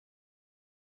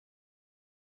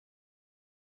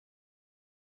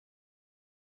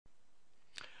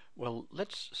Well,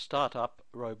 let's start up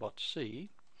RobotC.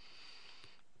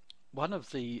 One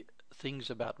of the things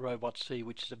about RobotC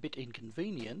which is a bit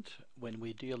inconvenient when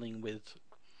we're dealing with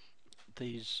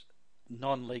these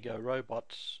non-Lego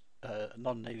robots,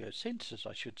 non-Lego sensors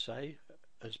I should say,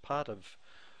 as part of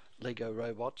Lego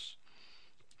robots,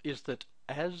 is that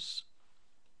as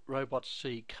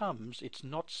RobotC comes, it's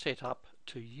not set up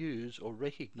to use or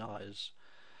recognize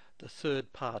the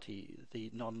third party,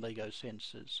 the non-Lego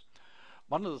sensors.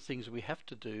 One of the things we have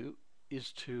to do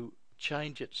is to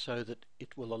change it so that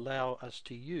it will allow us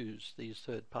to use these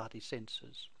third-party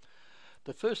sensors.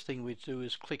 The first thing we do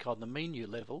is click on the menu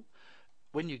level.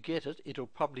 When you get it, it'll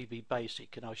probably be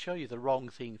basic, and I'll show you the wrong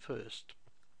thing first.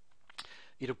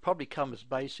 It'll probably come as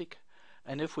basic,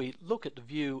 and if we look at the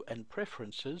view and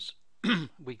preferences,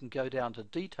 we can go down to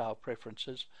detail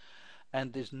preferences,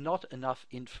 and there's not enough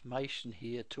information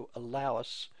here to allow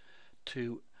us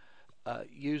to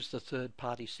use the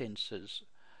third-party sensors.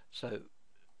 So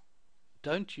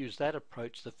don't use that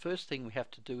approach. The first thing we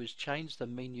have to do is change the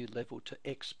menu level to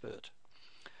expert.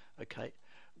 Okay,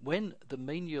 when the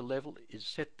menu level is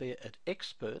set there at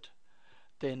expert,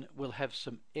 then we'll have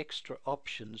some extra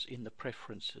options in the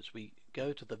preferences. We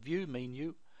go to the view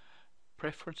menu,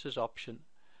 preferences option,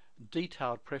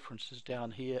 detailed preferences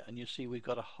down here, and you see we've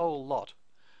got a whole lot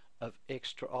of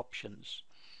extra options.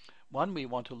 One we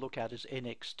want to look at is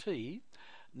NXT.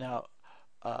 Now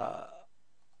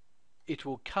it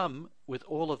will come with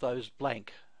all of those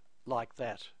blank like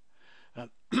that.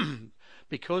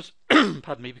 Because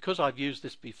pardon me, because I've used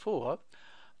this before,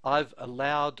 I've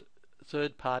allowed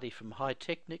third party from High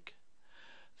Technic,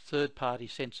 third party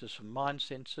sensors from Mind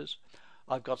Sensors.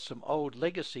 I've got some old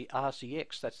legacy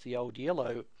RCX, that's the old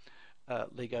yellow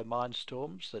Lego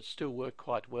Mindstorms that still work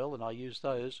quite well, and I use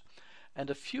those. And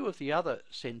a few of the other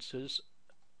sensors,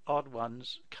 odd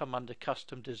ones, come under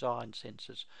custom design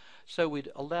sensors. So we'd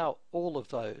allow all of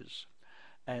those,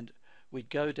 and we'd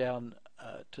go down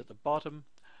to the bottom,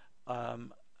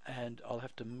 and I'll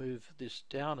have to move this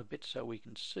down a bit so we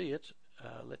can see it.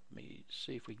 Let me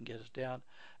see if we can get it down,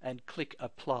 and click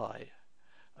apply.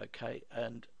 Okay,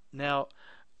 and now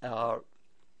our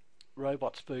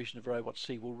robots version of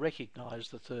RobotC will recognize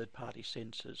the third-party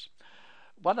sensors.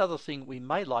 One other thing we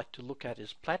may like to look at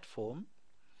is platform.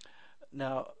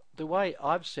 Now, the way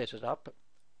I've set it up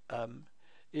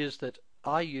is that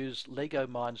I use Lego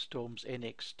Mindstorms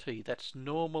NXT. That's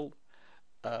normal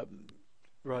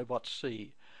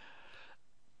RobotC,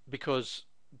 because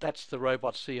that's the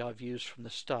RobotC I've used from the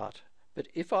start. But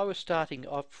if I was starting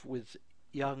off with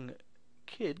young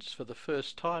kids for the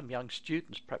first time, young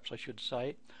students perhaps I should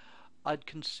say, I'd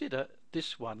consider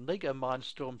this one, Lego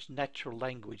Mindstorms Natural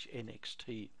Language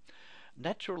NXT.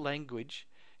 Natural Language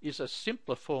is a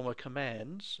simpler form of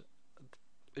commands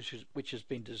which has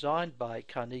been designed by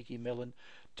Carnegie Mellon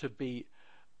to be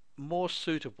more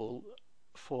suitable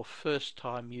for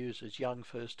first-time users, young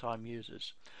first-time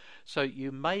users. So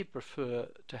you may prefer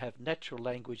to have Natural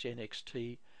Language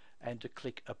NXT and to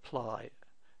click apply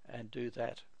and do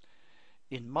that.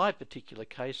 In my particular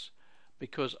case,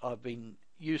 because I've been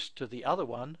used to the other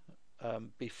one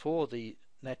before the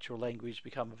natural language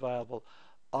become available,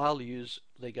 I'll use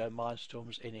Lego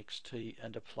Mindstorms NXT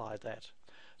and apply that.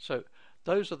 So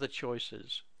those are the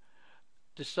choices.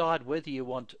 Decide whether you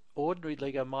want ordinary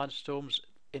Lego Mindstorms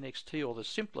NXT or the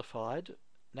simplified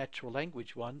natural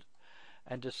language one,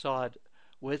 and decide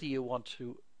whether you want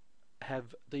to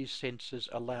have these sensors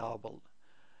allowable.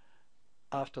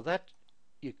 After that,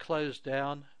 you close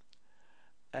down,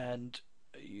 and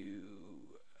you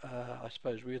I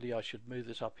suppose really I should move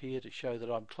this up here to show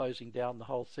that I'm closing down the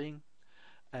whole thing,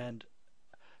 and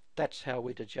that's how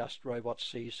we'd adjust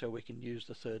RobotC so we can use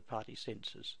the third-party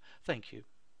sensors. Thank you.